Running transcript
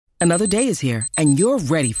Another day is here, and you're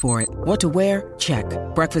ready for it. What to wear? Check.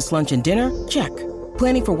 Breakfast, lunch, and dinner? Check.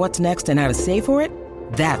 Planning for what's next and how to save for it?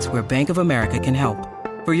 That's where Bank of America can help.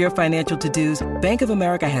 For your financial to-dos, Bank of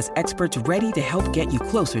America has experts ready to help get you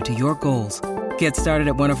closer to your goals. Get started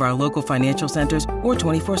at one of our local financial centers or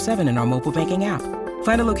 24/7 in our mobile banking app.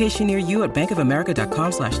 Find a location near you at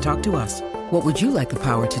bankofamerica.com/talktous. What would you like the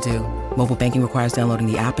power to do? Mobile banking requires downloading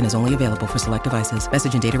the app and is only available for select devices.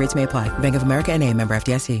 Message and data rates may apply. Bank of America N.A., member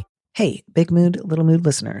FDIC. Hey, Big Mood, Little Mood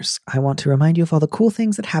listeners. I want to remind you of all the cool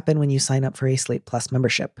things that happen when you sign up for a Slate Plus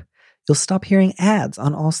membership. You'll stop hearing ads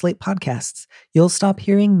on all Slate podcasts. You'll stop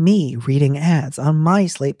hearing me reading ads on my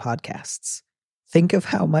Slate podcasts. Think of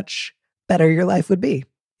how much better your life would be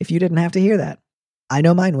if you didn't have to hear that. I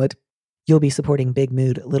know mine would. You'll be supporting Big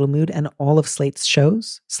Mood, Little Mood, and all of Slate's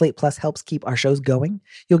shows. Slate Plus helps keep our shows going.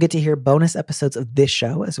 You'll get to hear bonus episodes of this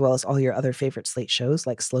show, as well as all your other favorite Slate shows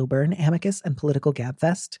like Slow Burn, Amicus, and Political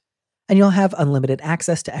Gabfest. And you'll have unlimited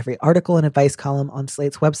access to every article and advice column on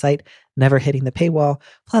Slate's website, never hitting the paywall,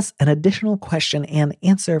 plus an additional question and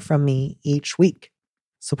answer from me each week.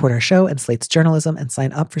 Support our show and Slate's journalism and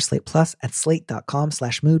sign up for Slate Plus at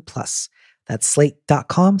slate.com/moodplus. That's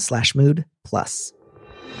slate.com/moodplus.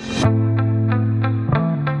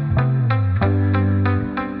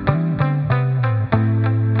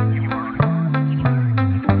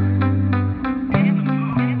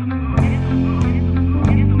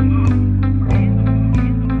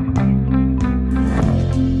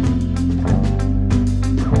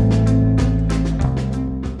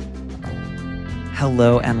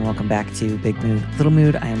 Hello and welcome back to Big Mood, Little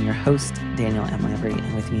Mood. I am your host, Daniel M. Lavery,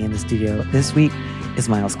 and with me in the studio this week is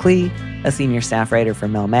Miles Klee, a senior staff writer for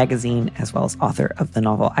Mel Magazine, as well as author of the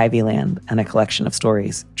novel Ivyland and a collection of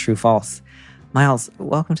stories, True False. Miles,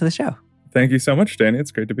 welcome to the show. Thank you so much, Danny.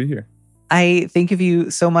 It's great to be here. I think of you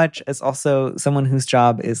so much as also someone whose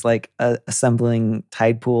job is like assembling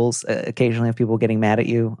tide pools, occasionally of people getting mad at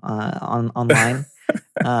you online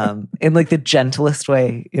in like the gentlest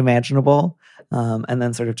way imaginable. And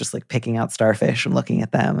then sort of just like picking out starfish and looking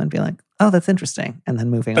at them and being like, oh, that's interesting. And then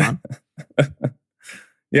moving on.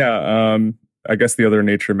 Yeah. I guess the other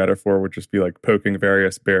nature metaphor would just be like poking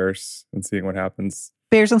various bears and seeing what happens.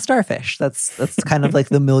 Bears and starfish. That's kind of like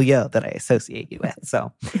the milieu that I associate you with.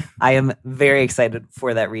 So I am very excited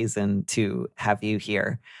for that reason to have you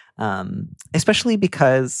here. Especially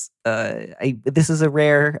because this is a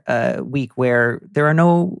rare week where there are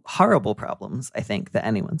no horrible problems, I think, that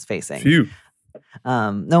anyone's facing. Phew.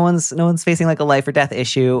 No one's facing like a life or death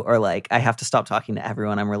issue or like I have to stop talking to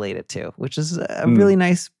everyone I'm related to, which is a really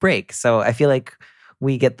nice break. So I feel like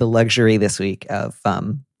we get the luxury this week of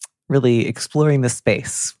really exploring the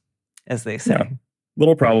space, as they say. Yeah.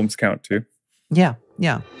 Little problems count too. Yeah.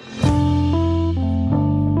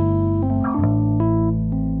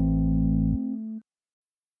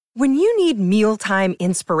 When you need mealtime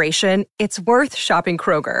inspiration, it's worth shopping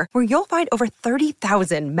Kroger, where you'll find over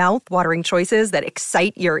 30,000 mouth-watering choices that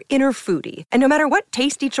excite your inner foodie. And no matter what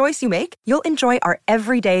tasty choice you make, you'll enjoy our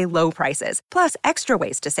everyday low prices, plus extra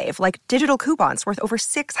ways to save, like digital coupons worth over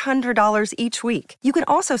 $600 each week. You can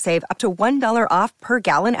also save up to $1 off per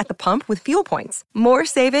gallon at the pump with fuel points. More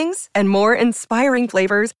savings and more inspiring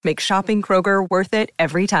flavors make shopping Kroger worth it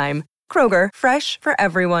every time. Kroger, fresh for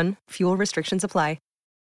everyone. Fuel restrictions apply.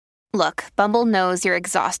 Look, Bumble knows you're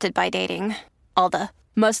exhausted by dating. All the,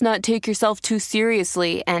 must not take yourself too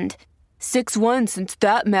seriously, and 6'1" since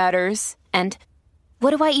that matters, and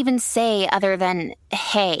what do I even say other than,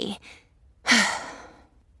 hey?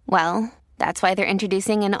 Well, that's why they're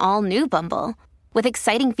introducing an all-new Bumble, with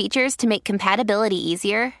exciting features to make compatibility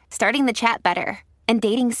easier, starting the chat better, and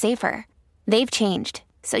dating safer. They've changed,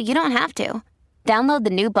 so you don't have to. Download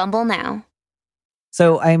the new Bumble now.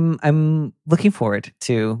 So I'm looking forward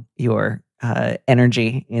to your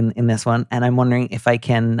energy in this one, and I'm wondering if I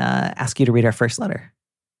can ask you to read our first letter.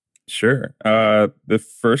 Sure. The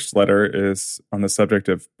first letter is on the subject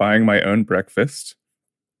of buying my own breakfast.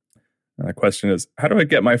 And the question is, how do I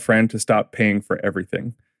get my friend to stop paying for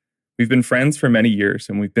everything? We've been friends for many years,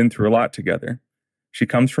 and we've been through a lot together. She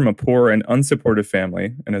comes from a poor and unsupportive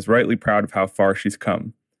family and is rightly proud of how far she's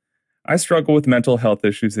come. I struggle with mental health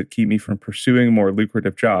issues that keep me from pursuing more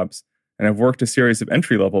lucrative jobs, and I've worked a series of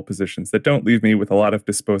entry-level positions that don't leave me with a lot of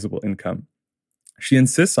disposable income. She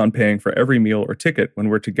insists on paying for every meal or ticket when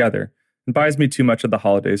we're together, and buys me too much at the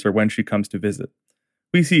holidays or when she comes to visit.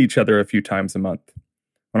 We see each other a few times a month.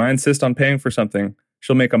 When I insist on paying for something,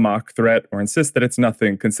 she'll make a mock threat or insist that it's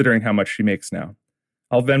nothing considering how much she makes now.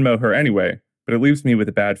 I'll Venmo her anyway, but it leaves me with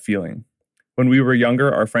a bad feeling. When we were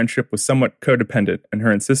younger, our friendship was somewhat codependent, and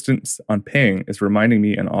her insistence on paying is reminding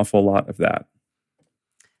me an awful lot of that.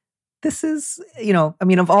 this is, I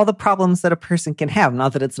mean, of all the problems that a person can have,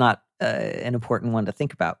 not that it's not an important one to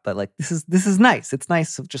think about, but like, this is nice. It's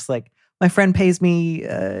nice of just like, my friend pays me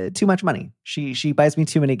too much money. She buys me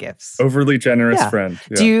too many gifts. Overly generous friend.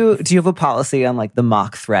 Yeah. Do you have a policy on like the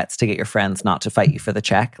mock threats to get your friends not to fight you for the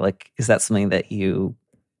check? Like, is that something that you?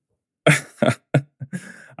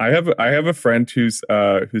 I have a friend who's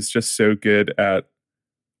just so good at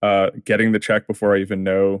getting the check before I even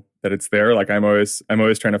know that it's there. Like I'm always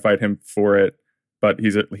trying to fight him for it, but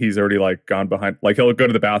he's already like gone behind. Like he'll go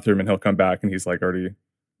to the bathroom and he'll come back and he's like already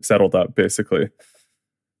settled up basically.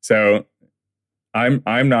 So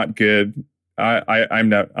I'm not good.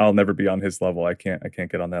 I'll never be on his level. I can't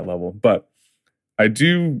get on that level. But I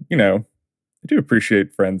do, I do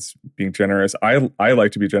appreciate friends being generous. I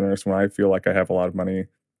like to be generous when I feel like I have a lot of money.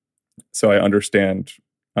 So I understand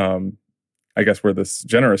I guess where this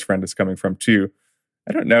generous friend is coming from too.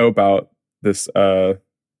 I don't know about this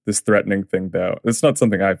threatening thing though. It's not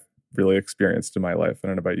something I've really experienced in my life. I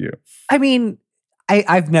don't know about you. I mean,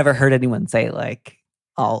 I've never heard anyone say like,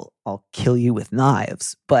 I'll kill you with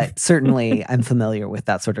knives, but certainly I'm familiar with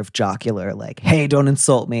that sort of jocular, like, hey, don't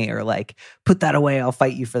insult me, or like, put that away, I'll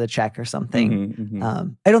fight you for the check or something. Mm-hmm, mm-hmm.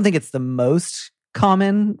 I don't think it's the most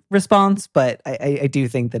common response, but I do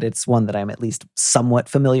think that it's one that I'm at least somewhat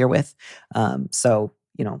familiar with. So,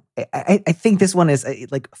 I think this one is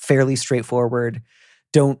like fairly straightforward.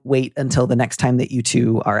 Don't wait until the next time that you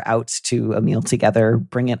two are out to a meal together.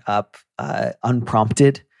 Bring it up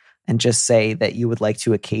unprompted. And just say that you would like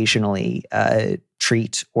to occasionally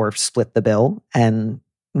treat or split the bill. And,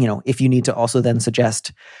 if you need to also then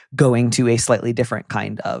suggest going to a slightly different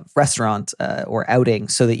kind of restaurant or outing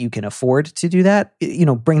so that you can afford to do that,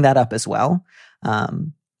 bring that up as well.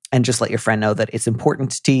 And just let your friend know that it's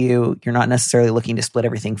important to you. You're not necessarily looking to split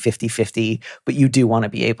everything 50-50, but you do want to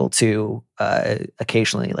be able to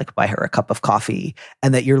occasionally like buy her a cup of coffee,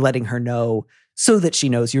 and that you're letting her know so that she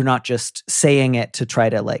knows you're not just saying it to try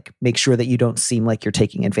to like make sure that you don't seem like you're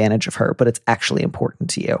taking advantage of her, but it's actually important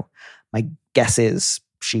to you. My guess is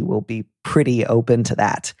she will be pretty open to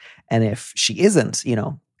that. And if she isn't,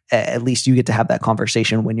 at least you get to have that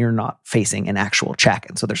conversation when you're not facing an actual check.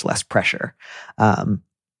 And so there's less pressure.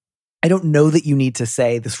 I don't know that you need to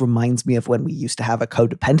say, this reminds me of when we used to have a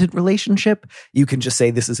codependent relationship. You can just say,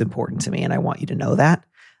 this is important to me and I want you to know that.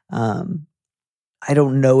 I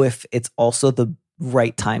don't know if it's also the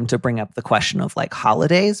right time to bring up the question of like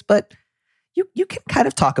holidays, but you can kind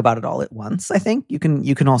of talk about it all at once. I think you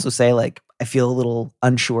can also say like, I feel a little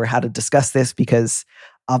unsure how to discuss this because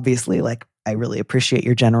obviously like I really appreciate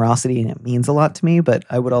your generosity and it means a lot to me, but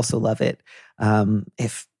I would also love it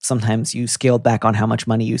if sometimes you scaled back on how much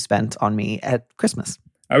money you spent on me at Christmas.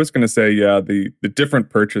 I was going to say, yeah, the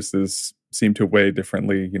different purchases seem to weigh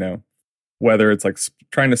differently, whether it's like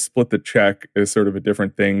trying to split the check is sort of a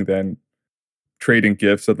different thing than trading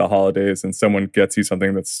gifts at the holidays and someone gets you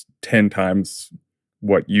something that's 10 times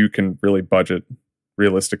what you can really budget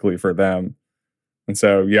realistically for them. And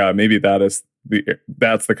so, yeah, maybe that's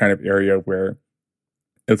the kind of area where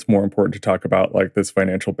it's more important to talk about like this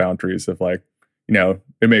financial boundaries of like,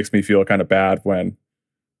 it makes me feel kind of bad when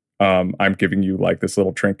I'm giving you like this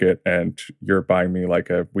little trinket and you're buying me like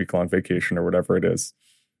a week-long vacation or whatever it is.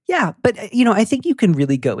 Yeah, but I think you can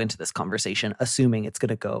really go into this conversation assuming it's going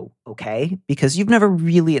to go okay, because you've never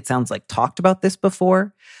really, it sounds like, talked about this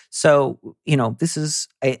before. So, this is,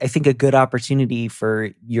 I think, a good opportunity for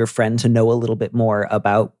your friend to know a little bit more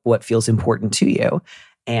about what feels important to you.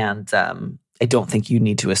 And I don't think you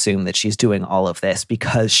need to assume that she's doing all of this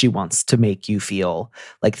because she wants to make you feel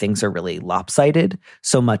like things are really lopsided,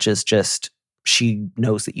 so much as just she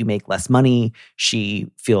knows that you make less money.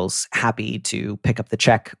 She feels happy to pick up the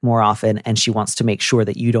check more often, and she wants to make sure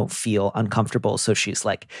that you don't feel uncomfortable. So she's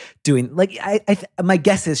like doing like my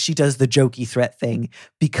guess is she does the jokey threat thing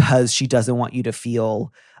because she doesn't want you to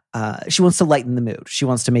feel. She wants to lighten the mood. She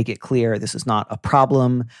wants to make it clear this is not a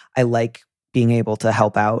problem. I like being able to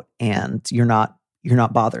help out, and you're not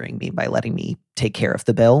bothering me by letting me take care of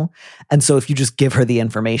the bill. And so if you just give her the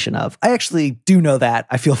information of, I actually do know that,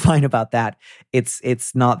 I feel fine about that.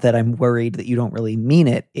 It's not that I'm worried that you don't really mean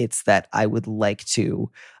it. It's that I would like to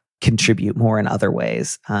contribute more in other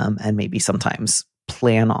ways. And maybe sometimes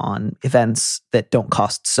plan on events that don't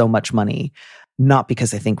cost so much money, not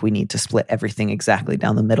because I think we need to split everything exactly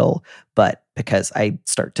down the middle, but because I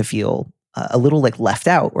start to feel a little like left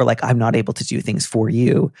out, or like I'm not able to do things for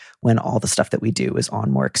you when all the stuff that we do is on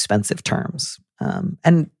more expensive terms.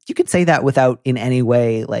 And you could say that without in any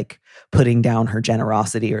way like putting down her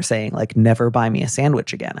generosity or saying like, never buy me a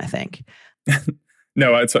sandwich again, I think.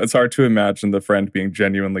 No, it's hard to imagine the friend being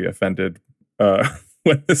genuinely offended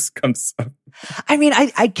when this comes up. I mean,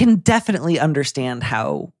 I can definitely understand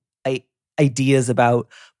how ideas about,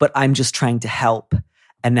 but I'm just trying to help.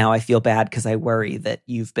 And now I feel bad because I worry that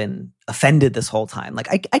you've been offended this whole time. Like,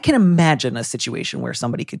 I can imagine a situation where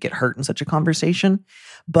somebody could get hurt in such a conversation,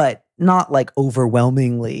 but not like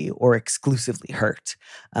overwhelmingly or exclusively hurt.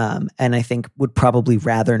 And I think would probably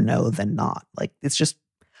rather know than not. Like, it's just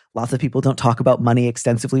lots of people don't talk about money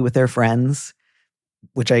extensively with their friends,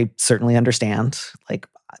 which I certainly understand. Like,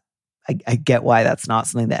 I get why that's not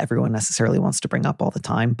something that everyone necessarily wants to bring up all the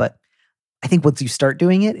time. But I think once you start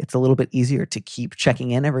doing it, it's a little bit easier to keep checking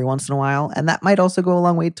in every once in a while. And that might also go a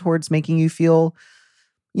long way towards making you feel,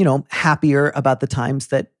 happier about the times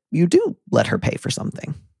that you do let her pay for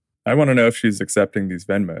something. I want to know if she's accepting these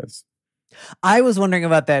Venmos. I was wondering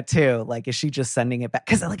about that too. Like, is she just sending it back?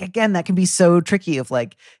 Because, like, again, that can be so tricky of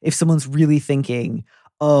like, if someone's really thinking,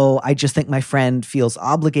 oh, I just think my friend feels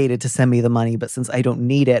obligated to send me the money, but since I don't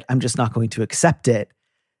need it, I'm just not going to accept it.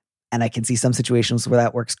 And I can see some situations where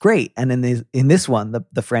that works great. And in this one,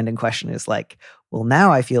 the friend in question is like, well,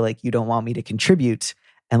 now I feel like you don't want me to contribute.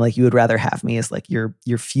 And like, you would rather have me as like your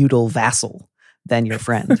feudal vassal than your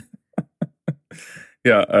friend.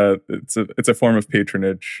 Yeah, it's a form of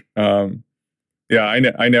patronage. Yeah,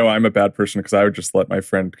 I know I'm a bad person because I would just let my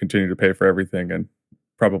friend continue to pay for everything and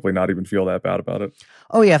probably not even feel that bad about it.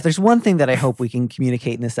 Oh yeah, if there's one thing that I hope we can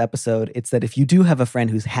communicate in this episode, it's that if you do have a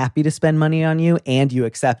friend who's happy to spend money on you and you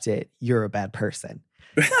accept it, you're a bad person.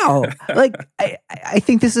 No, like I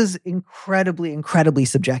think this is incredibly, incredibly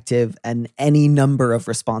subjective, and any number of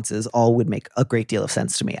responses all would make a great deal of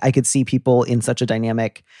sense to me. I could see people in such a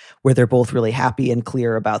dynamic where they're both really happy and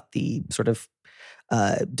clear about the sort of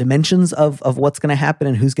dimensions of what's going to happen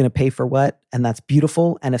and who's going to pay for what. And that's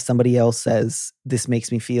beautiful. And if somebody else says, this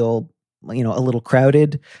makes me feel, a little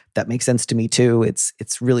crowded, that makes sense to me too.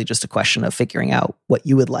 It's really just a question of figuring out what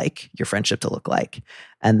you would like your friendship to look like,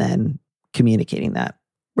 and then communicating that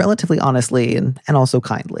relatively honestly and also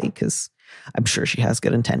kindly, because I'm sure she has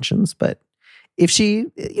good intentions. But if she,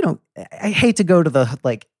 I hate to go to the,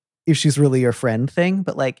 like, if she's really your friend thing,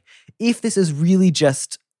 but like, if this is really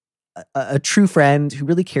just a true friend who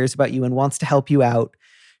really cares about you and wants to help you out,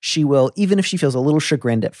 she will, even if she feels a little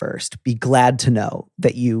chagrined at first, be glad to know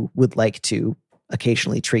that you would like to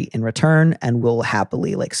occasionally treat in return, and will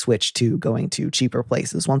happily like switch to going to cheaper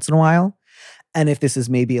places once in a while. And if this is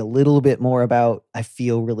maybe a little bit more about, I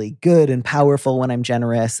feel really good and powerful when I'm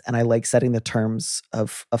generous, and I like setting the terms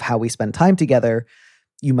of how we spend time together,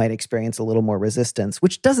 you might experience a little more resistance,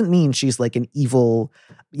 which doesn't mean she's like an evil,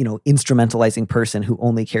 instrumentalizing person who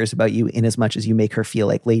only cares about you in as much as you make her feel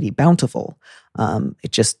like Lady Bountiful.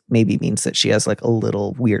 It just maybe means that she has like a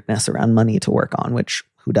little weirdness around money to work on, which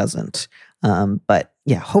who doesn't? But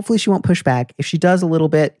yeah, hopefully she won't push back. If she does a little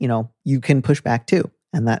bit, you can push back too.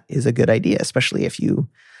 And that is a good idea, especially if you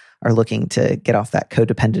are looking to get off that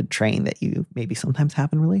codependent train that you maybe sometimes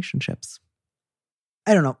have in relationships.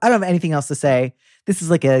 I don't know. I don't have anything else to say. This is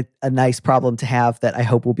like a nice problem to have that I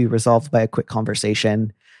hope will be resolved by a quick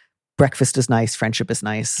conversation. Breakfast is nice. Friendship is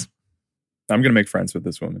nice. I'm going to make friends with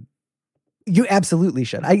this woman. You absolutely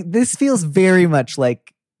should. This feels very much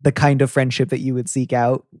like the kind of friendship that you would seek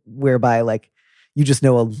out, whereby like you just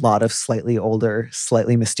know a lot of slightly older,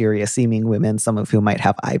 slightly mysterious seeming women, some of whom might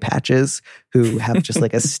have eye patches, who have just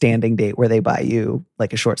like a standing date where they buy you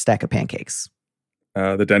like a short stack of pancakes.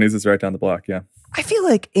 The Denny's is right down the block. Yeah. I feel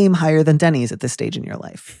like aim higher than Denny's at this stage in your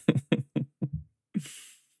life.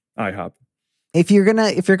 IHOP. If you're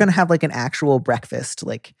gonna have like an actual breakfast,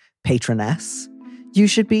 like patroness, you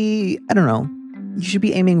should be, I don't know, you should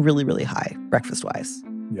be aiming really, really high breakfast wise.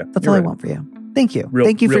 Yeah. That's all right. I want for you. Thank you.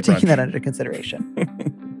 Thank you for taking that under consideration.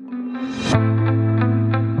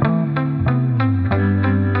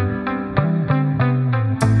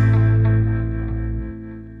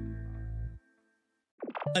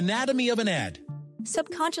 Anatomy of an ad.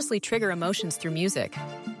 Subconsciously trigger emotions through music.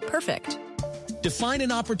 Perfect. Define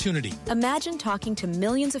an opportunity. Imagine talking to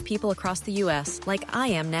millions of people across the U.S. like I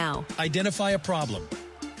am now. Identify a problem.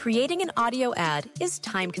 Creating an audio ad is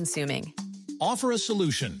time-consuming. Offer a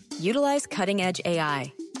solution. Utilize cutting-edge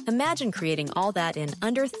AI. Imagine creating all that in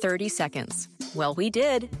under 30 seconds. Well, we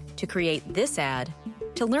did, to create this ad.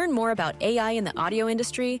 To learn more about AI in the audio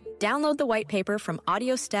industry, download the white paper from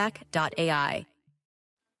audiostack.ai.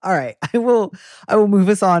 All right, I will move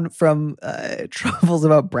us on from troubles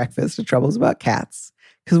about breakfast to troubles about cats,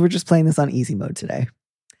 because we're just playing this on easy mode today.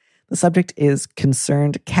 The subject is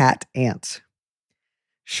concerned cat aunt.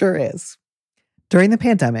 Sure is. During the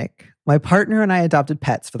pandemic, my partner and I adopted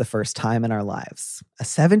pets for the first time in our lives. A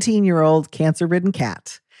 17-year-old cancer-ridden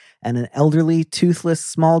cat and an elderly, toothless,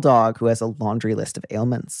 small dog who has a laundry list of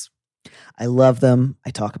ailments. I love them, I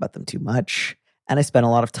talk about them too much, and I spend a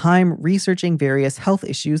lot of time researching various health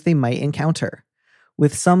issues they might encounter.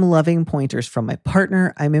 With some loving pointers from my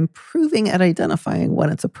partner, I'm improving at identifying when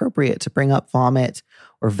it's appropriate to bring up vomit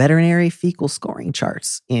or veterinary fecal scoring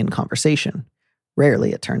charts in conversation.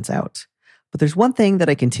 Rarely, it turns out. But there's one thing that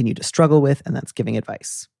I continue to struggle with, and that's giving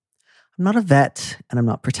advice. I'm not a vet, and I'm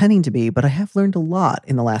not pretending to be, but I have learned a lot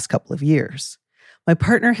in the last couple of years. My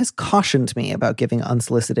partner has cautioned me about giving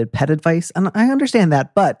unsolicited pet advice, and I understand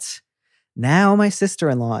that, but now my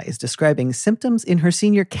sister-in-law is describing symptoms in her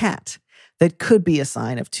senior cat that could be a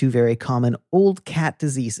sign of two very common old cat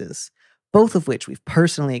diseases, both of which we've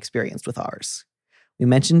personally experienced with ours. We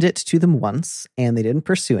mentioned it to them once, and they didn't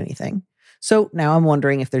pursue anything. So now I'm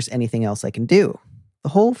wondering if there's anything else I can do. The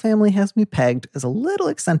whole family has me pegged as a little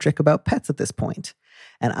eccentric about pets at this point.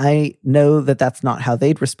 And I know that that's not how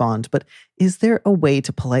they'd respond, but is there a way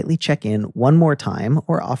to politely check in one more time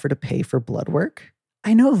or offer to pay for blood work?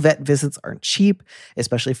 I know vet visits aren't cheap,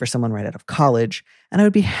 especially for someone right out of college, and I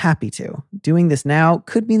would be happy to. Doing this now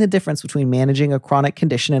could mean the difference between managing a chronic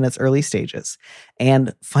condition in its early stages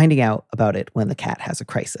and finding out about it when the cat has a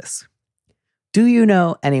crisis. Do you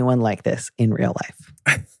know anyone like this in real life?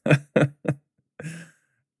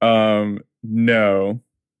 No,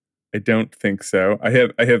 I don't think so. I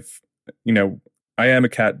have, I am a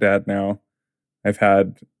cat dad now. I've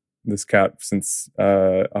had this cat since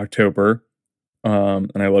October.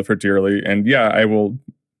 And I love her dearly. And yeah, I will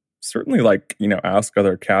certainly ask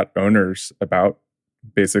other cat owners about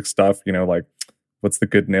basic stuff, like what's the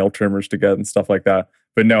good nail trimmers to get and stuff like that.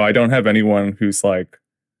 But no, I don't have anyone who's kind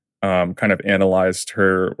of analyzed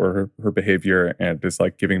her or her behavior and is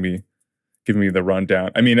giving me the rundown.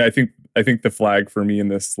 I mean, I think the flag for me in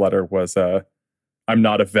this letter was I'm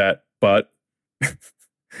not a vet, but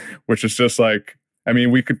which is just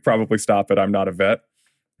we could probably stop at I'm not a vet.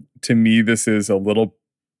 To me, this is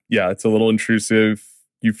it's a little intrusive.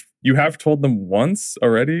 You have told them once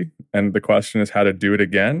already, and the question is how to do it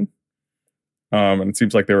again. And it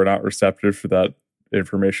seems like they were not receptive for that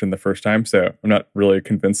information the first time. So I'm not really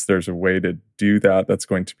convinced there's a way to do that that's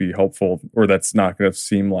going to be helpful, or that's not going to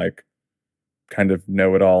seem like kind of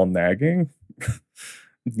know-it-all nagging.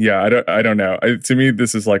 Yeah, I don't know. To me,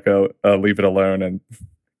 this is like a leave it alone. And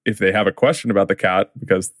if they have a question about the cat,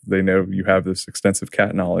 because they know you have this extensive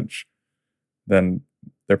cat knowledge, then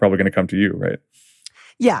they're probably going to come to you, right?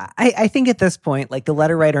 Yeah, I think at this point, the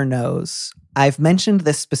letter writer knows I've mentioned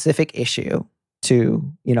this specific issue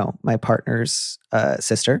to, my partner's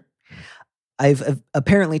sister. I've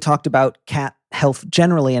apparently talked about cat health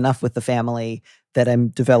generally enough with the family that I'm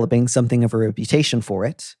developing something of a reputation for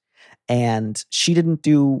it. And she didn't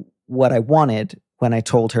do what I wanted when I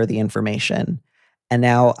told her the information. And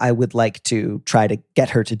now I would like to try to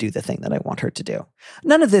get her to do the thing that I want her to do.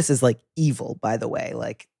 None of this is evil, by the way.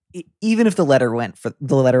 Even if the letter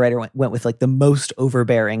writer went with the most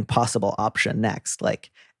overbearing possible option next,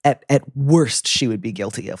 at worst she would be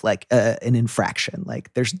guilty of an infraction.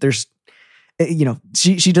 There's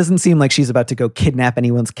she doesn't seem like she's about to go kidnap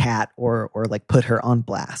anyone's cat or put her on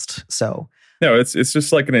blast. So no, it's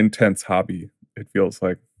just an intense hobby. It feels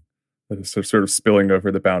like it's sort of spilling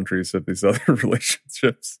over the boundaries of these other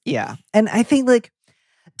relationships. Yeah. And I think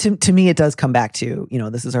to me, it does come back to,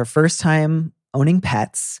 this is our first time owning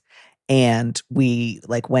pets, and we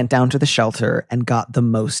went down to the shelter and got the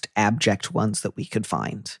most abject ones that we could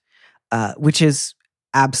find, which is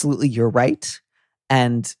absolutely your right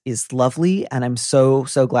and is lovely. And I'm so,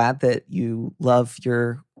 so glad that you love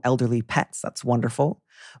your elderly pets. That's wonderful.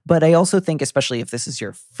 But I also think, especially if this is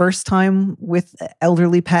your first time with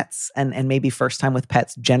elderly pets and maybe first time with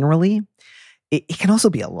pets generally, it can also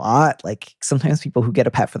be a lot. Sometimes people who get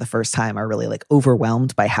a pet for the first time are really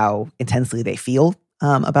overwhelmed by how intensely they feel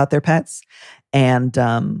about their pets. And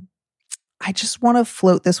I just want to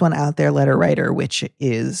float this one out there, letter writer, which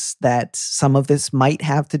is that some of this might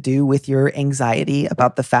have to do with your anxiety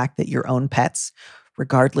about the fact that your own pets,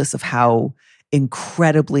 regardless of how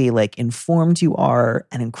incredibly informed you are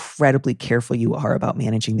and incredibly careful you are about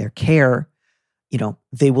managing their care,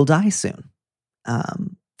 they will die soon.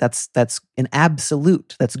 That's an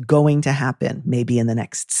absolute. That's going to happen maybe in the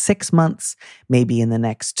next 6 months, maybe in the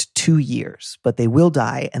next 2 years, but they will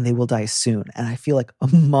die, and they will die soon. And I feel like a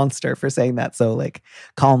monster for saying that so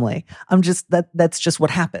calmly. That's just what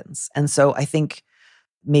happens. And so I think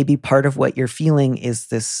maybe part of what you're feeling is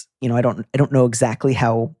this, I don't know exactly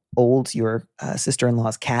how old your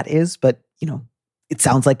sister-in-law's cat is, but it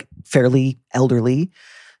sounds like fairly elderly.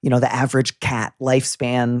 the average cat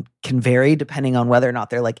lifespan can vary depending on whether or not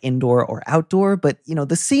they're like indoor or outdoor. But,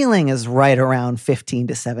 the ceiling is right around 15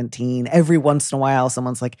 to 17. Every once in a while,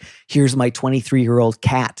 someone's like, here's my 23-year-old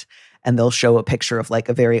cat. And they'll show a picture of like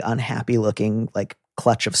a very unhappy looking like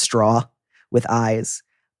clutch of straw with eyes.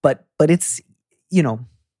 But it's,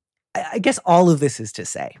 I guess all of this is to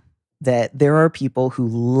say that there are people who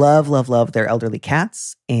love their elderly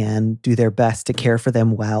cats and do their best to care for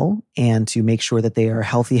them well and to make sure that they are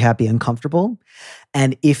healthy, happy, and comfortable.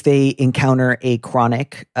 And if they encounter a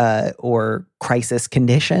chronic or crisis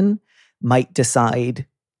condition, might decide,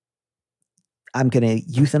 I'm going to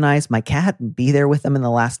euthanize my cat and be there with them in the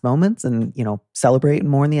last moments and, celebrate and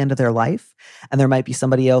mourn the end of their life. And there might be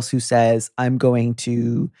somebody else who says, I'm going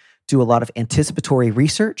to do a lot of anticipatory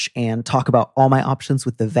research and talk about all my options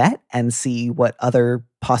with the vet and see what other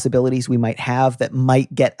possibilities we might have that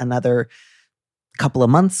might get another couple of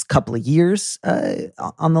months, couple of years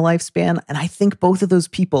on the lifespan. And I think both of those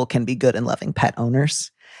people can be good and loving pet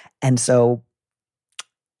owners. And so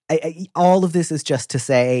all of this is just to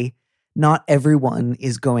say, not everyone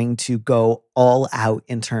is going to go all out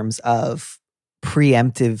in terms of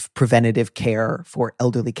preemptive preventative care for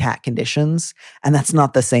elderly cat conditions. And that's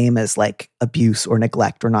not the same as like abuse or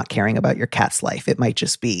neglect or not caring about your cat's life. It might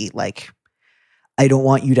just be like, I don't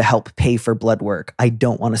want you to help pay for blood work. I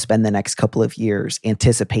don't want to spend the next couple of years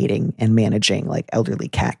anticipating and managing like elderly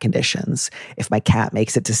cat conditions. If my cat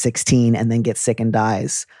makes it to 16 and then gets sick and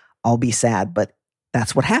dies, I'll be sad, but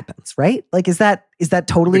that's what happens, right? Like, is that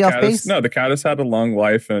totally off base? No, the cat has had a long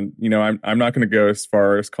life, and I'm not going to go as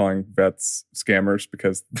far as calling vets scammers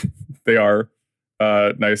because they are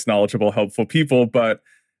nice, knowledgeable, helpful people. But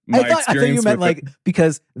I thought you meant like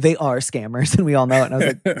because they are scammers, and we all know it. And I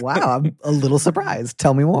was like, wow, I'm a little surprised.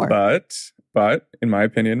 Tell me more. But in my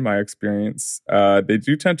opinion, my experience, they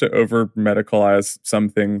do tend to over medicalize some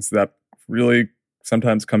things that really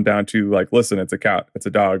sometimes come down to like, listen, it's a cat, it's a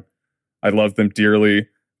dog. I love them dearly,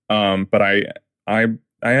 but I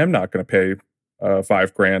am not going to pay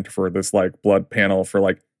 $5,000 for this like blood panel for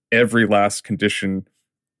like every last condition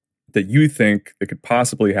that you think they could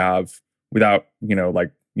possibly have without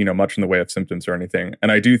much in the way of symptoms or anything.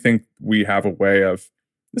 And I do think we have a way of,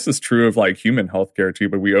 this is true of like human healthcare too,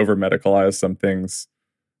 but we over medicalize some things,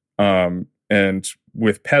 and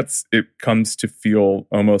with pets it comes to feel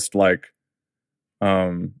almost like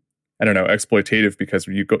I don't know, exploitative, because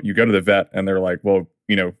you go to the vet and they're like, well,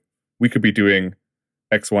 we could be doing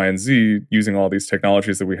X, Y, and Z using all these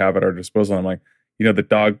technologies that we have at our disposal. I'm like, the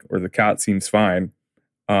dog or the cat seems fine.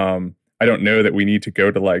 I don't know that we need to go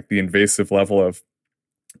to like the invasive level of,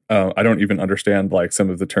 I don't even understand like some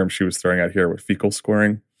of the terms she was throwing out here with fecal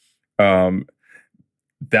scoring.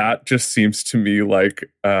 That just seems to me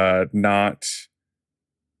like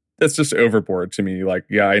that's just overboard to me. Like,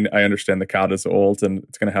 yeah, I understand the cat is old and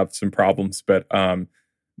it's going to have some problems, but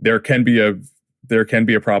there can be a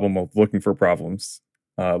problem with looking for problems.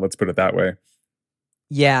 Let's put it that way.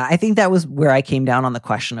 Yeah, I think that was where I came down on the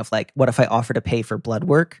question of like, what if I offer to pay for blood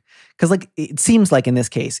work? Because like, it seems like in this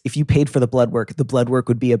case, if you paid for the blood work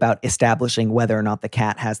would be about establishing whether or not the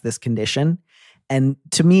cat has this condition. And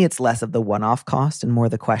to me, it's less of the one-off cost and more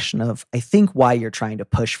the question of, I think why you're trying to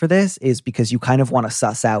push for this is because you kind of want to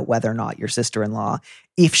suss out whether or not your sister-in-law,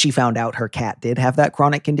 if she found out her cat did have that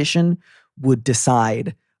chronic condition, would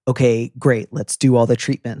decide, okay, great, let's do all the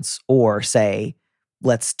treatments, or say,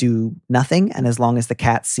 let's do nothing. And as long as the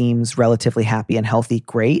cat seems relatively happy and healthy,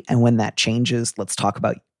 great. And when that changes, let's talk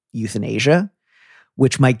about euthanasia,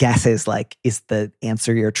 which my guess is like, is the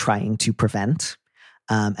answer you're trying to prevent.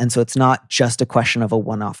 And so it's not just a question of a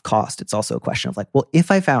one-off cost. It's also a question of like, well,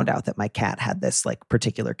 if I found out that my cat had this like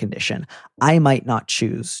particular condition, I might not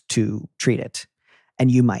choose to treat it,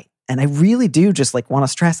 and you might. And I really do just like want to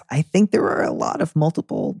stress, I think there are a lot of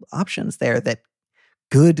multiple options there that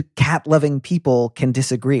good cat-loving people can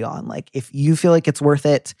disagree on. Like if you feel like it's worth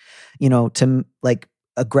it, to like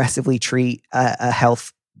aggressively treat a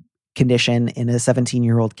health condition in a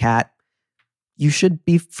 17-year-old cat, you should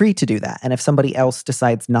be free to do that. And if somebody else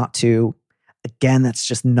decides not to, again, that's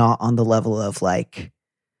just not on the level of like,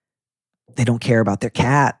 they don't care about their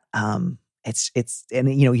cat. And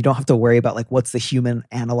you don't have to worry about like, what's the human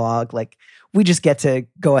analog? Like we just get to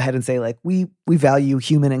go ahead and say like, we value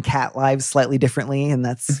human and cat lives slightly differently. And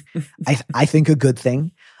that's, I think, a good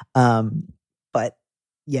thing. But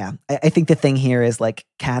yeah, I think the thing here is like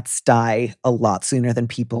cats die a lot sooner than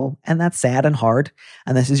people, and that's sad and hard.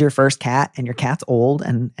 And this is your first cat, and your cat's old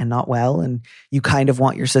and not well, and you kind of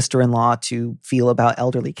want your sister-in-law to feel about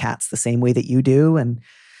elderly cats the same way that you do. And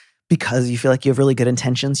because you feel like you have really good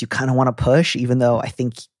intentions, you kind of want to push, even though I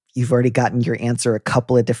think you've already gotten your answer a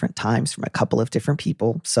couple of different times from a couple of different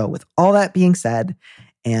people. So with all that being said,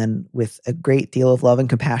 and with a great deal of love and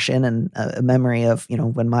compassion and a memory of,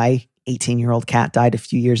 when my 18-year-old cat died a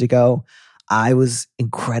few years ago, I was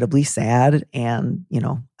incredibly sad. And,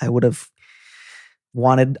 I would have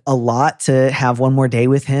wanted a lot to have one more day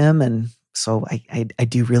with him. And so I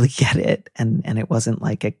do really get it. And it wasn't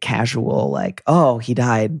like a casual, like, oh, he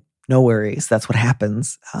died. No worries. That's what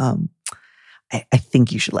happens. I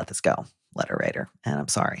think you should let this go, letter writer. And I'm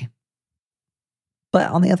sorry. But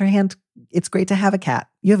on the other hand, it's great to have a cat.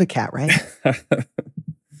 You have a cat, right?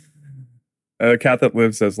 A cat that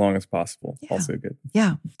lives as long as possible. Yeah. Also good.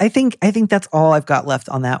 Yeah. I think that's all I've got left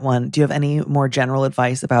on that one. Do you have any more general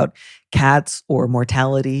advice about cats or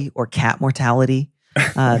mortality or cat mortality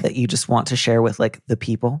that you just want to share with like the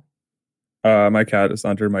people? My cat is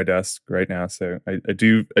under my desk right now. So I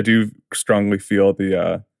do strongly feel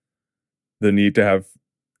the need to have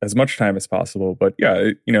as much time as possible. But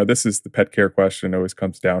yeah, this is the pet care question. It always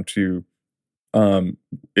comes down to,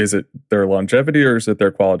 is it their longevity or is it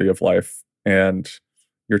their quality of life? And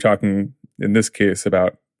you're talking in this case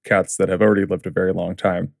about cats that have already lived a very long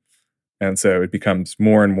time. And so it becomes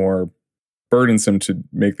more and more burdensome to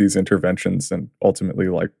make these interventions and ultimately,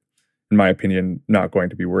 like, in my opinion, not going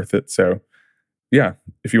to be worth it. So yeah,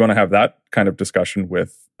 if you want to have that kind of discussion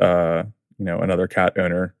with, another cat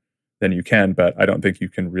owner, then you can, but I don't think you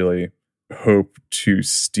can really hope to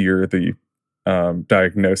steer the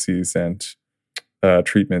diagnoses and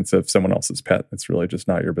treatments of someone else's pet. It's really just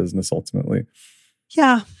not your business ultimately.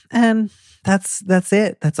 Yeah, and that's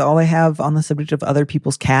it. That's all I have on the subject of other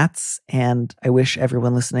people's cats. And I wish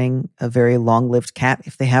everyone listening a very long-lived cat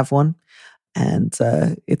if they have one. And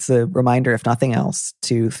it's a reminder, if nothing else,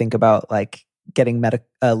 to think about like getting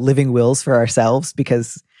living wills for ourselves,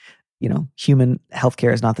 because human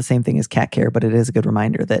healthcare is not the same thing as cat care, but it is a good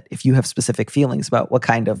reminder that if you have specific feelings about what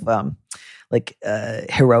kind of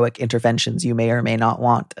heroic interventions you may or may not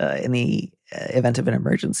want in the event of an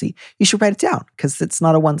emergency, you should write it down, because it's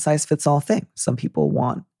not a one-size-fits-all thing. Some people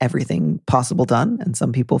want everything possible done, and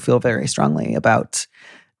some people feel very strongly about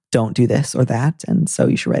don't do this or that, and so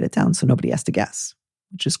you should write it down so nobody has to guess,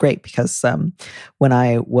 which is great, because when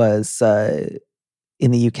I was in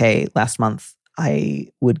the UK last month, I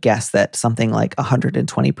would guess that something like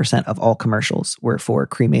 120% of all commercials were for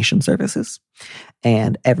cremation services.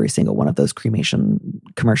 And every single one of those cremation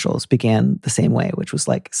commercials began the same way, which was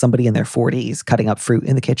like somebody in their 40s cutting up fruit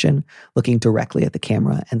in the kitchen, looking directly at the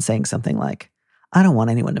camera and saying something like, I don't want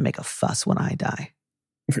anyone to make a fuss when I die.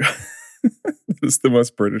 This is the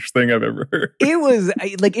most British thing I've ever heard. It was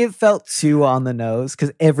like, it felt too on the nose,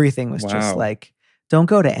 because everything was just like, don't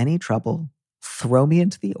go to any trouble. Throw me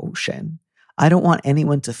into the ocean. I don't want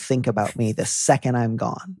anyone to think about me the second I'm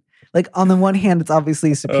gone. Like, on the one hand, it's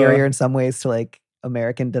obviously superior in some ways to like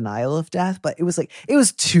American denial of death, but it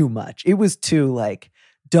was too much. It was too like,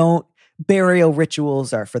 burial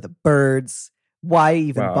rituals are for the birds. Why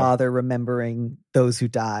even bother remembering those who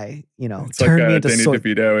die? It's turn like me into Danny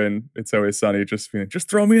DeVito and It's Always Sunny, just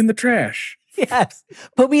throw me in the trash. Yes,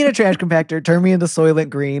 put me in a trash compactor, turn me into Soylent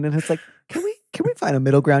Green, and it's like, can we find a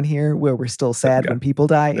middle ground here where we're still sad when people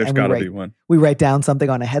die? There's got to be one. We write down something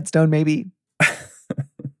on a headstone, maybe.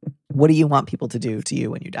 What do you want people to do to you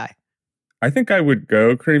when you die? I think I would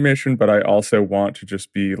go cremation, but I also want to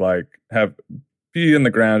just be like, be in the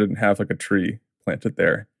ground and have like a tree planted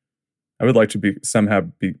there. I would like to be somehow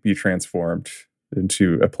be transformed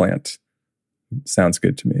into a plant. Sounds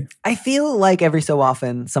good to me. I feel like every so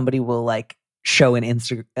often somebody will like show an an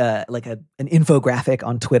infographic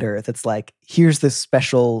on Twitter that's like, here's this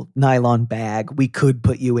special nylon bag we could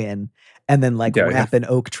put you in, and then like wrap an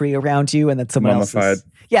oak tree around you, and then someone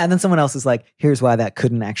else is like, here's why that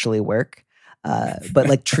couldn't actually work. But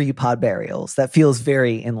like tree pod burials, that feels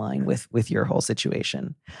very in line with your whole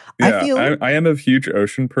situation. Yeah, I am a huge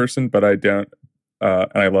ocean person, but I don't.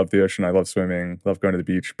 And I love the ocean. I love swimming. Love going to the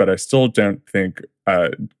beach. But I still don't think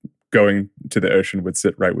going to the ocean would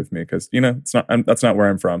sit right with me, because it's not. That's not where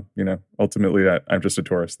I'm from. Ultimately, I'm just a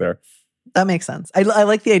tourist there. That makes sense. I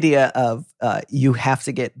like the idea of you have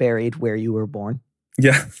to get buried where you were born.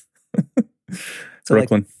 Yeah. So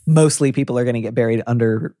Brooklyn. Like, mostly people are going to get buried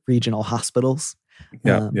under regional hospitals.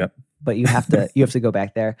 Yeah. But you have to go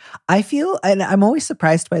back there. I feel, and I'm always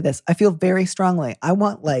surprised by this, I feel very strongly, I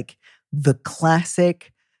want like the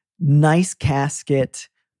classic nice casket,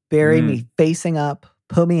 bury me facing up,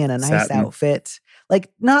 put me in a nice outfit.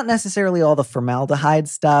 Like, not necessarily all the formaldehyde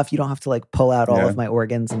stuff. You don't have to like pull out all of my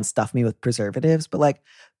organs and stuff me with preservatives, but like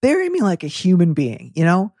bury me like a human being,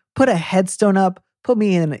 put a headstone up, put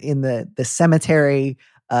me in the cemetery,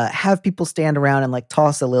 have people stand around and like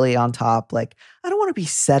toss a lily on top. Like, I don't want to be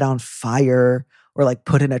set on fire or like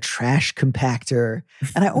put in a trash compactor.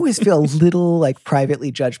 And I always feel a little like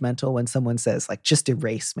privately judgmental when someone says like, just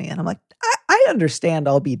erase me. And I'm like, I understand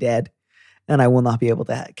I'll be dead and I will not be able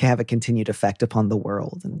to have a continued effect upon the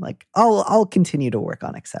world. And like, I'll continue to work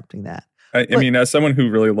on accepting that. I mean, as someone who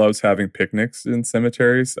really loves having picnics in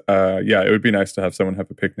cemeteries, it would be nice to have someone have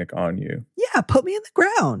a picnic on you. Yeah, put me in the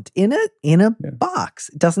ground in a box.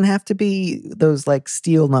 It doesn't have to be those like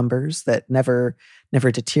steel numbers that never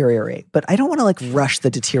deteriorate. But I don't want to like rush the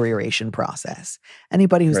deterioration process.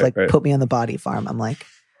 Anybody who's put me on the body farm, I'm like,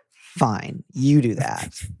 fine, you do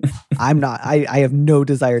that. I'm not. I have no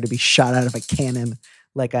desire to be shot out of a cannon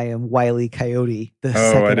like I am Wile E. Coyote. I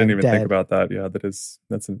didn't even think about that. Yeah, that's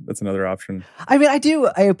another option. I mean,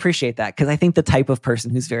 I appreciate that because I think the type of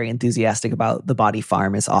person who's very enthusiastic about the body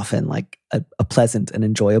farm is often like a pleasant and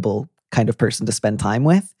enjoyable kind of person to spend time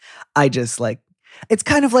with. I just like, it's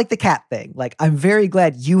kind of like the cat thing. Like, I'm very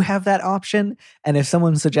glad you have that option. And if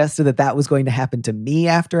someone suggested that was going to happen to me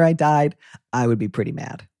after I died, I would be pretty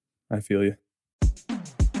mad. I feel you.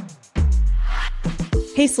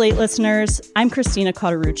 Hey, Slate listeners, I'm Christina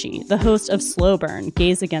Cauterucci, the host of Slow Burn,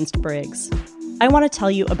 Gays Against Briggs. I want to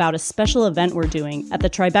tell you about a special event we're doing at the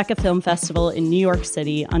Tribeca Film Festival in New York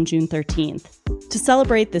City on June 13th. To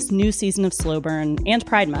celebrate this new season of Slow Burn and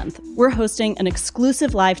Pride Month, we're hosting an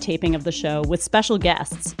exclusive live taping of the show with special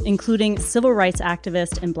guests, including civil rights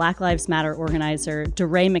activist and Black Lives Matter organizer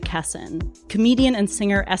DeRay McKesson, comedian and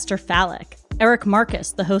singer Esther Fallick, Eric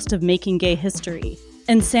Marcus, the host of Making Gay History,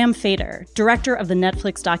 and Sam Feder, director of the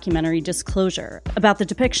Netflix documentary Disclosure, about the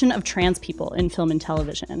depiction of trans people in film and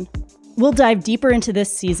television. We'll dive deeper into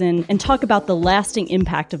this season and talk about the lasting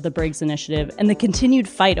impact of the Briggs Initiative and the continued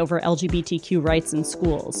fight over LGBTQ rights in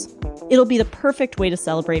schools. It'll be the perfect way to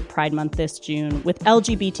celebrate Pride Month this June with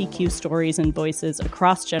LGBTQ stories and voices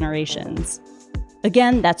across generations.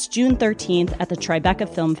 Again, that's June 13th at the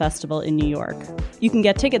Tribeca Film Festival in New York. You can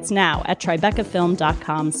get tickets now at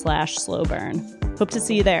tribecafilm.com/slowburn. Hope to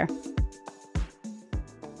see you there.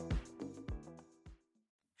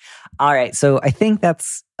 All right, so I think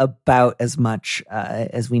that's about as much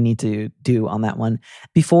as we need to do on that one.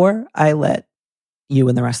 Before I let you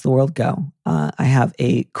and the rest of the world go, I have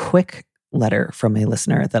a quick letter from a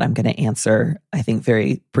listener that I'm going to answer, I think,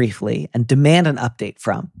 very briefly and demand an update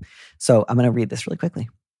from. So I'm going to read this really quickly.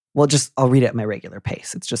 Well, I'll read it at my regular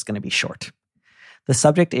pace. It's just going to be short. The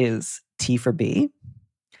subject is T for B.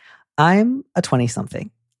 I'm a 20-something,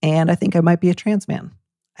 and I think I might be a trans man.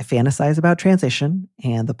 I fantasize about transition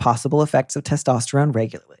and the possible effects of testosterone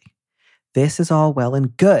regularly. This is all well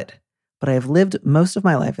and good, but I have lived most of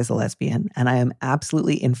my life as a lesbian, and I am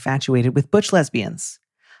absolutely infatuated with butch lesbians.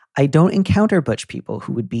 I don't encounter butch people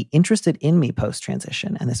who would be interested in me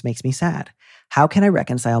post-transition, and this makes me sad. How can I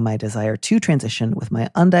reconcile my desire to transition with my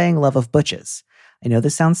undying love of butches? I know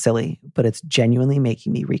this sounds silly, but it's genuinely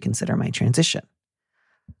making me reconsider my transition.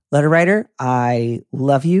 Letter writer, I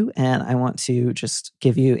love you, and I want to just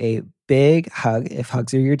give you a big hug if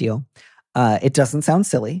hugs are your deal. It doesn't sound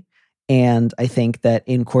silly, and I think that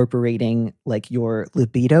incorporating like your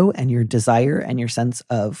libido and your desire and your sense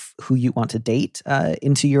of who you want to date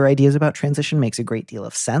into your ideas about transition makes a great deal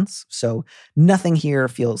of sense. So nothing here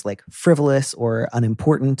feels like frivolous or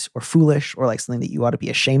unimportant or foolish or like something that you ought to be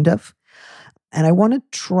ashamed of. And I want to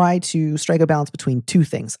try to strike a balance between two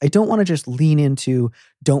things. I don't want to just lean into,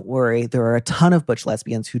 don't worry, there are a ton of butch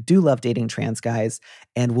lesbians who do love dating trans guys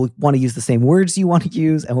and will want to use the same words you want to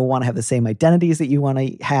use and will want to have the same identities that you want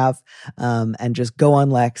to have, and just go on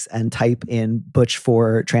Lex and type in butch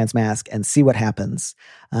for trans mask and see what happens.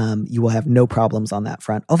 You will have no problems on that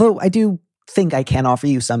front. Although I do think I can offer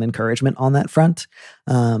you some encouragement on that front,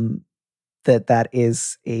 that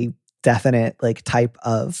is a definite like type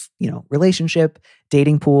of, relationship,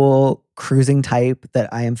 dating pool, cruising type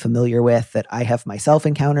that I am familiar with, that I have myself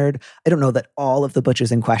encountered. I don't know that all of the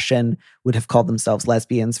butches in question would have called themselves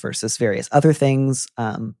lesbians versus various other things.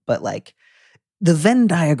 But like the Venn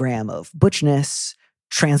diagram of butchness,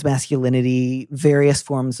 transmasculinity, various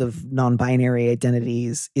forms of non-binary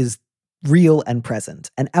identities is real and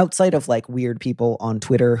present. And outside of like weird people on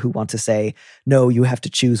Twitter who want to say, no, you have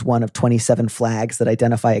to choose one of 27 flags that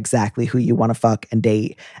identify exactly who you want to fuck and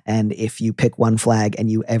date. And if you pick one flag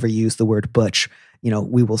and you ever use the word butch,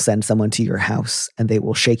 we will send someone to your house and they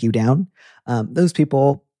will shake you down. Those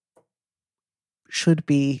people should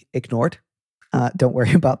be ignored. Don't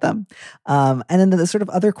worry about them. And then the sort of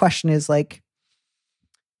other question is like,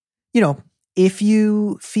 if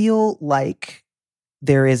you feel like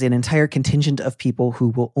there is an entire contingent of people who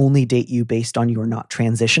will only date you based on your not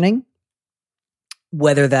transitioning,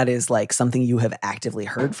 whether that is like something you have actively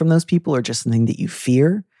heard from those people or just something that you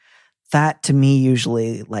fear, that to me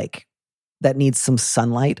usually like that needs some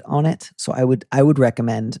sunlight on it. So I would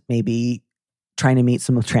recommend maybe trying to meet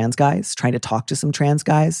some of trans guys, trying to talk to some trans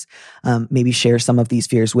guys, maybe share some of these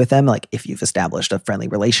fears with them. Like if you've established a friendly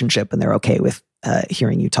relationship and they're okay with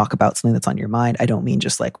hearing you talk about something that's on your mind. I don't mean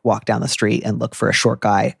just like walk down the street and look for a short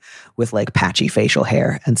guy with like patchy facial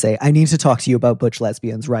hair and say, I need to talk to you about butch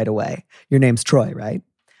lesbians right away. Your name's Troy, right?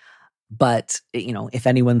 But, you know, if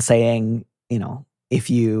anyone's saying, you know, if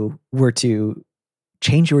you were to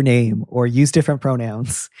change your name or use different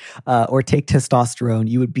pronouns or take testosterone,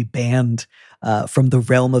 you would be banned from the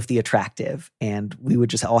realm of the attractive, and we would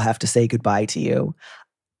just all have to say goodbye to you.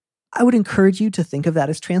 I would encourage you to think of that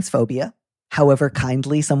as transphobia, however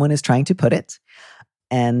kindly someone is trying to put it.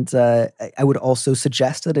 And I would also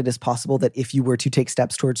suggest that it is possible that if you were to take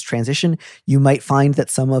steps towards transition, you might find that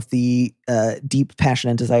some of the deep passion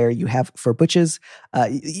and desire you have for butches,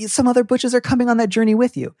 some other butches are coming on that journey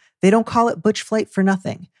with you. They don't call it butch flight for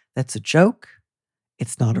nothing. That's a joke.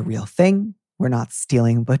 It's not a real thing. We're not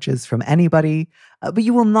stealing butches from anybody. But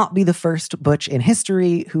you will not be the first butch in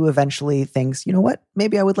history who eventually thinks, you know what,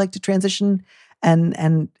 maybe I would like to transition.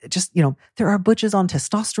 And just, you know, there are butches on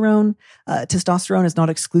testosterone. Testosterone is not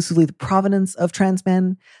exclusively the provenance of trans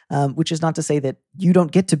men, which is not to say that you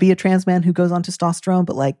don't get to be a trans man who goes on testosterone,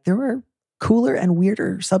 but like there are cooler and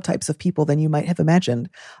weirder subtypes of people than you might have imagined.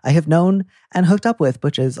 I have known and hooked up with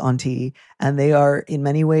butches on T, and they are in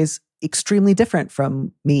many ways extremely different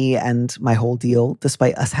from me and my whole deal,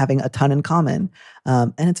 despite us having a ton in common.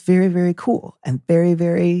 And it's very, very cool and very,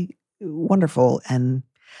 very wonderful. And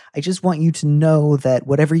I just want you to know that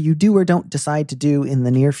whatever you do or don't decide to do in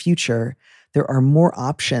the near future, there are more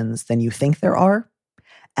options than you think there are.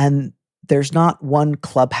 And there's not one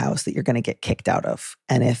clubhouse that you're going to get kicked out of.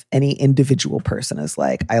 And if any individual person is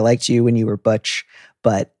like, I liked you when you were butch,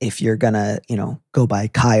 but if you're going to, you know, go by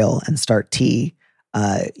Kyle and start T,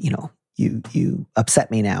 you know, you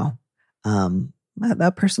upset me now.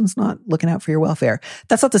 That person's not looking out for your welfare.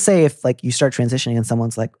 That's not to say if like you start transitioning and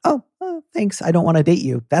someone's like, oh, thanks, I don't want to date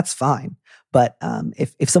you. That's fine. But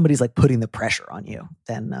if somebody's like putting the pressure on you,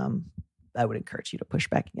 then I would encourage you to push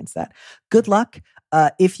back against that. Good luck.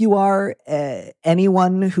 If you are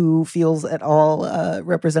anyone who feels at all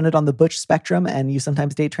represented on the butch spectrum and you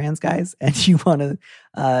sometimes date trans guys and you want to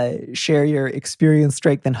share your experience,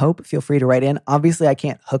 strength, and hope, feel free to write in. Obviously, I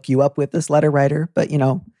can't hook you up with this letter writer, but, you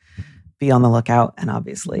know, be on the lookout. And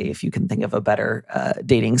obviously, if you can think of a better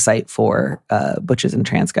dating site for butches and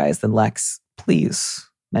trans guys than Lex, please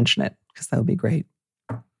mention it because that would be great.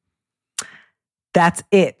 That's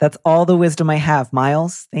it. That's all the wisdom I have.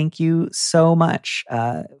 Miles, thank you so much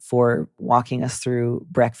for walking us through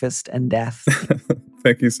breakfast and death.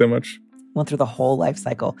 Thank you so much. Went through the whole life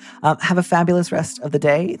cycle. Have a fabulous rest of the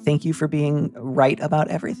day. Thank you for being right about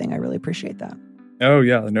everything. I really appreciate that. Oh,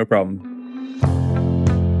 yeah, no problem.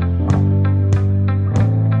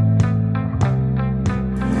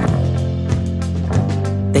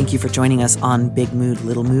 Thank you for joining us on Big Mood,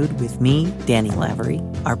 Little Mood with me, Danny Lavery.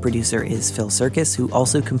 Our producer is Phil Circus, who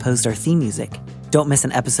also composed our theme music. Don't miss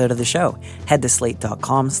an episode of the show. Head to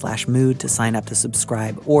slate.com/mood to sign up to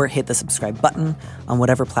subscribe or hit the subscribe button on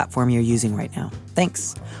whatever platform you're using right now.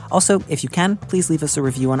 Thanks. Also, if you can, please leave us a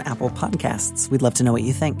review on Apple Podcasts. We'd love to know what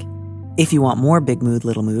you think. If you want more Big Mood,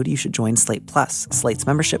 Little Mood, you should join Slate Plus, Slate's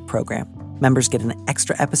membership program. Members get an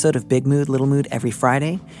extra episode of Big Mood, Little Mood every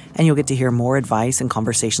Friday, and you'll get to hear more advice and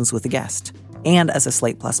conversations with a guest. And as a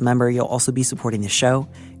Slate Plus member, you'll also be supporting the show.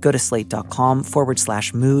 Go to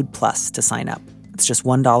slate.com/mood plus to sign up. It's just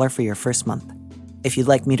 $1 for your first month. If you'd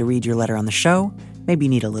like me to read your letter on the show, maybe you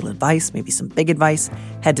need a little advice, maybe some big advice,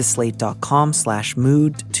 head to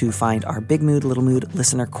slate.com/mood to find our Big Mood, Little Mood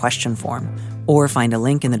listener question form, or find a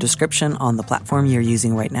link in the description on the platform you're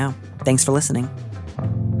using right now. Thanks for listening.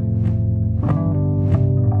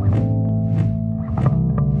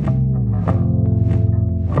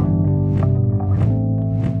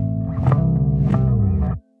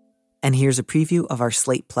 And here's a preview of our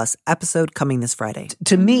Slate Plus episode coming this Friday.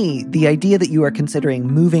 To me, the idea that you are considering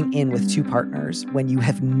moving in with two partners when you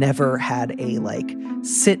have never had a, like,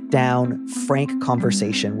 sit-down, frank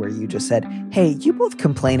conversation where you just said, hey, you both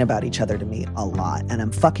complain about each other to me a lot, and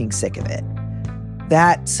I'm fucking sick of it.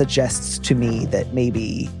 That suggests to me that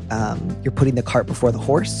maybe you're putting the cart before the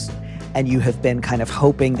horse, and you have been kind of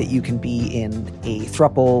hoping that you can be in a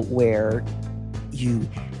throuple where you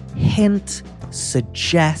hint,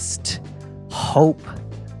 suggest, hope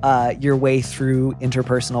your way through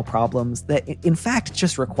interpersonal problems that in fact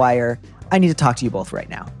just require, I need to talk to you both right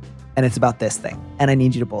now. And it's about this thing. And I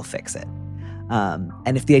need you to both fix it.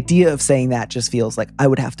 And if the idea of saying that just feels like I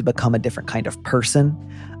would have to become a different kind of person,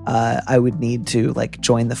 I would need to like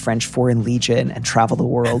join the French Foreign Legion and travel the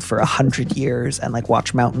world for 100 years and like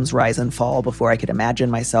watch mountains rise and fall before I could imagine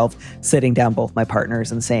myself sitting down both my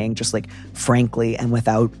partners and saying just like frankly and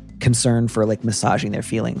without concern for like massaging their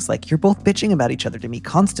feelings, like, you're both bitching about each other to me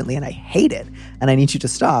constantly and I hate it and I need you to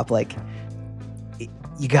stop. Like,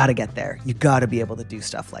 you got to get there. You got to be able to do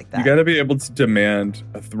stuff like that. You got to be able to demand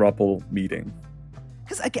a throuple meeting.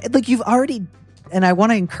 Because like you've already, and I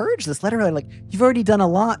want to encourage this letter, like you've already done a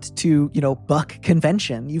lot to, buck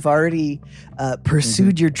convention. You've already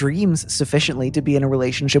pursued your dreams sufficiently to be in a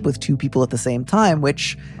relationship with two people at the same time,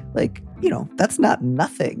 which like, that's not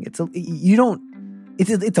nothing. It's a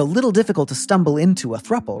little difficult to stumble into a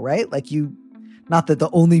throuple, right? Like not that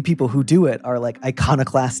the only people who do it are like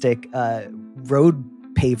iconoclastic road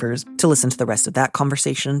pavers. To listen to the rest of that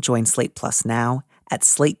conversation, join Slate Plus now at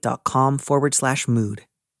slate.com/mood.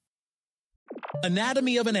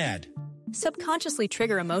 Anatomy of an ad. Subconsciously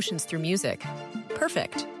trigger emotions through music.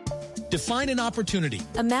 Perfect. Define an opportunity.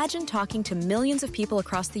 Imagine talking to millions of people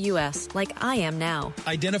across the U.S. like I am now.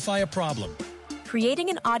 Identify a problem. Creating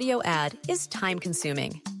an audio ad is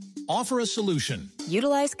time-consuming. Offer a solution.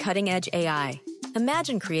 Utilize cutting-edge AI.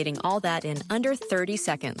 Imagine creating all that in under 30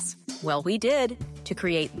 seconds. Well, we did to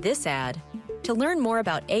create this ad. To learn more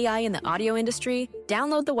about AI in the audio industry,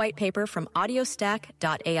 download the white paper from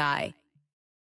audiostack.ai.